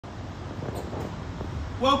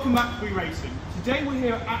Welcome back to Racing. Today we're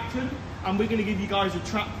here at Acton and we're going to give you guys a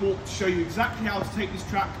track walk to show you exactly how to take this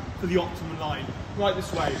track to the optimum line. Right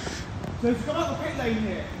this way. So if you come out the pit lane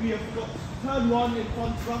here, we have got turn 1 in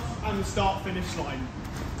front of us and the start-finish line.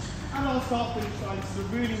 And our start-finish line is a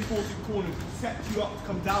really important corner to set you up to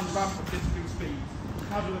come down the ramp at blistering speed.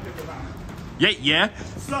 Have a look at the ramp. Yeah.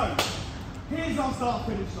 So, here's our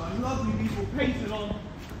start-finish line. Lovely, beautiful, painted on.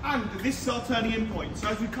 And this is our turning in point. So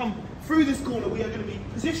as we come through this corner, we are going to be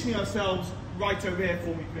positioning ourselves right over here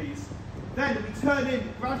for me, please. Then we turn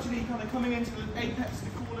in, gradually kind of coming into the apex of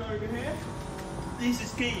the corner over here. This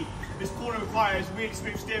is key. This corner requires really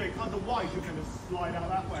smooth steering. Otherwise, you're going to slide out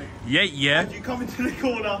that way. Yeah. As you come into the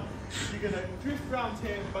corner, you're going to drift around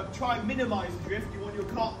here, but try and minimise the drift. You want your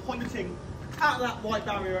car pointing at that white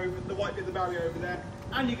barrier over, the white bit of the barrier over there,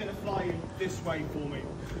 and you're going to fly in this way for me.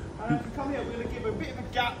 And as we come here, we're going to give a bit of a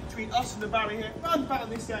gap between us and the barrier here, round about in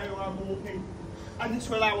this area where I'm walking, and this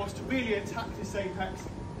will allow us to really attack this apex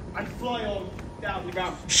and fly on down the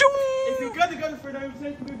ramp. Shoo! If you're going to go for an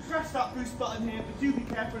overtake, you can press that boost button here, but do be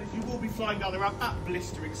careful as you will be flying down the ramp at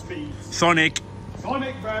blistering speeds. Sonic,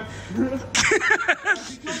 Brad.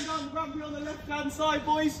 As you come down the ramp here on the left-hand side,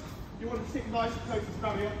 boys, you want to sit nice and close to the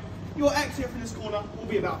barrier. Your exit from this corner will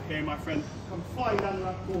be about here, my friend. Come flying down the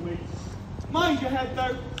ramp for me. Mind your head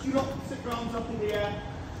though, do not stick your arms up in the air,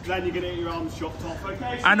 then you're going to get your arms chopped off,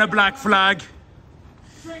 okay? So and a black flag.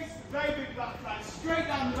 Straight, very big black flag, straight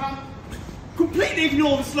down the ramp. Completely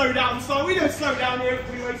ignore the slow down sign. We don't slow down here at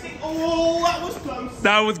racing. Oh, that was close.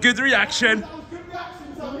 That was good reaction. That was good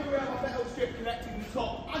reaction. So here we have our metal strip connecting the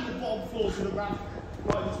top and the bottom floors of the ramp.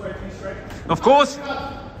 Right this way, please, straight. Of course.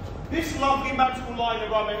 This lovely magical line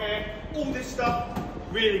of rubber here, all this stuff,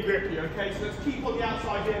 really grippy, okay? So let's keep on the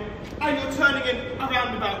outside here, and you're turning in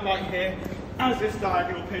around about right here as this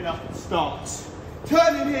diagonal pin-up starts.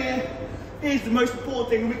 Turning here is the most important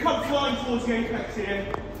thing. When we come flying towards the apex here,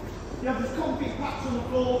 you have this concrete patch on the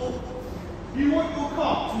floor. You want your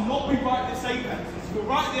car to not be right at this apex. If you're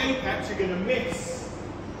right at the apex, you're going to miss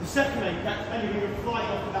the second apex, and you're going to fly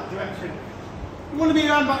off in that direction. You want to be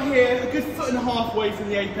around about here, a good 1.5 foot away from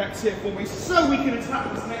the apex here for me, so we can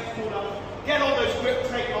attack this next corner. Get all those grip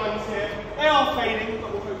tape lines here. They are fading,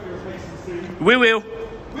 but we'll hopefully replace them soon. We will.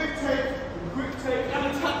 Grip tape,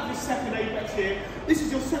 and attack this second apex here. This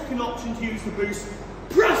is your second option to use the boost.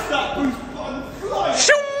 Press that boost button, fly.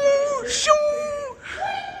 Shoo!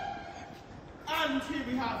 And here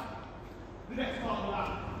we have the next part of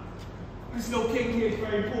that. This little kick here is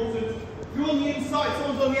very important. If you're on the inside,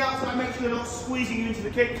 someone's on the outside, make sure they're not squeezing you into the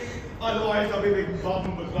kick. Otherwise, there'll be a big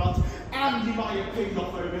bumper glut, and you might get pinged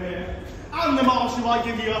off over here. And the marshal might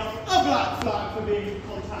give you a black flag for being in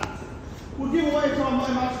contact. We'll give away from my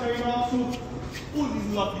imaginary marshal all of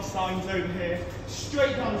these lovely signs over here,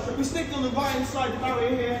 straight down the strip. We're sticking on the right hand side of the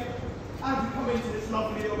barrier here, as we come into this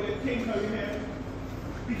lovely little bit of pink over here.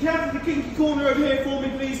 Be careful of the kinky corner over here for me,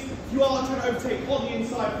 please. You are trying to overtake on the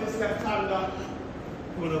inside of this left hander.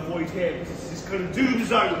 You want to avoid here because this is going to do the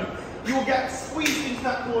zone. You will get squeezed into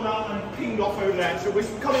that corner and pinged off over there. So we're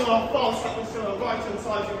coming on our fast step, we're still on the right hand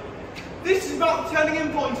side. This is about the turning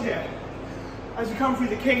in point here. As we come through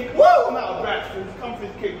the kink, woo! I'm out of breath. As we come through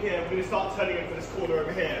the kink here, we're going to start turning in for this corner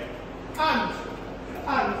over here. And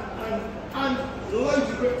loads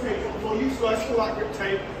of grip tape on the floor. Utilise all that grip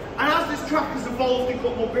tape. And as this track has evolved and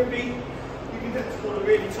got more grippy, you can get this corner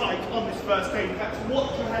really tight on this first apex.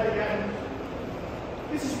 Watch your head again.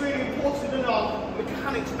 This is really important in our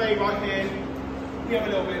mechanics bay right here. We have a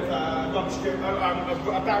little bit of a rubber strip,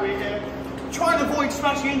 a barrier here. Try and avoid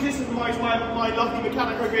smashing into this, otherwise my lovely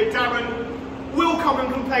mechanic over here, Darren, will come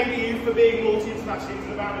and complain to you for being naughty and smashing into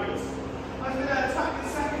the barriers. I'm going to attack the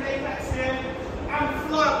second apex here and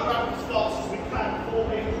fly up the ramp as fast as we can for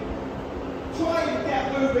me. Try and get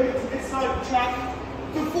over to this side of the track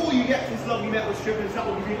before you get to this lovely metal strip, and that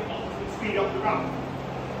will give you an optimum speed up the ramp.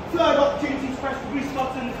 Third opportunity to press the boost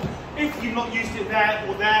button. If you've not used it there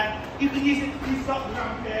or there, you can use it to boost up the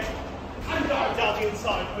ramp here and dive down the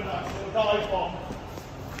inside for a nice little dive bomb.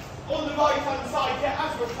 On the right hand side here,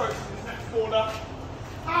 as we're approaching this next corner,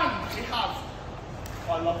 and we have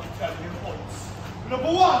our lovely turning points.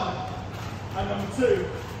 Number 1 and number 2.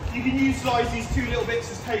 You can utilise these two little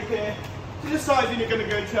bits of tape here to decide when you're going to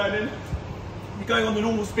go turning. You're going on the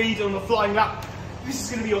normal speed on the flying lap. This is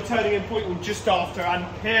going to be your turning in point or just after, and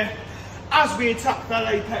here, as we attack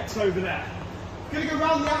that apex over there. Going to go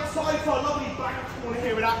around the outside for our lovely back corner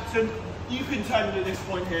here at Acton. You can turn in at this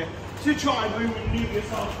point here to try and move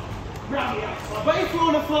yourself around the outside. But if you're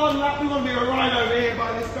on a flying lap, we want to be right over here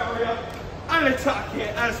by this barrier and attack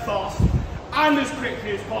it as fast and as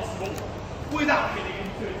quickly as possible without hitting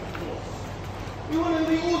into it, of course. We want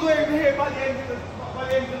to be by the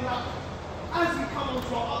end of the lap, as we come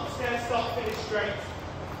onto our upstairs start finish straight,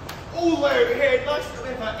 all the way over here, nice little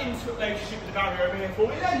bit of an intimate relationship with the barrier over here for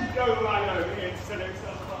me, then go right over here to set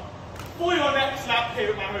yourself up for your next lap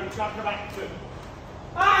here at my home track of Acton.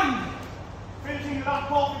 And finishing the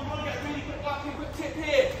lap off, we've got to get a really quick lap, quick tip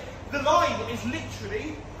here. The line is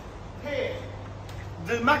literally here.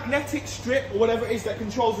 The magnetic strip, or whatever it is that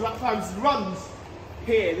controls the lap times, runs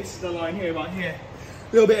here. This is the line here, right here.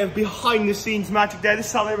 A little bit of behind the scenes magic there. This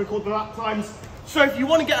is how they record the lap times. So if you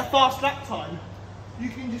want to get a fast lap time, you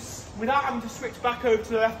can just, without having to switch back over to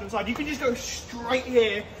the left hand side, you can just go straight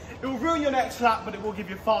here. It will ruin your next lap, but it will give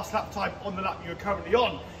you a fast lap time on the lap you're currently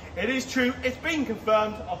on. It is true, it's been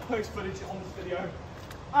confirmed. I'll post footage on this video.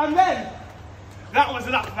 And then, that was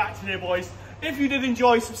the lap of Acton here, boys. If you did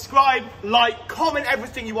enjoy, subscribe, like, comment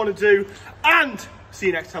everything you want to do, and see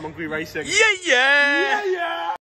you next time on Green Racing. Yeah, yeah! Yeah, yeah!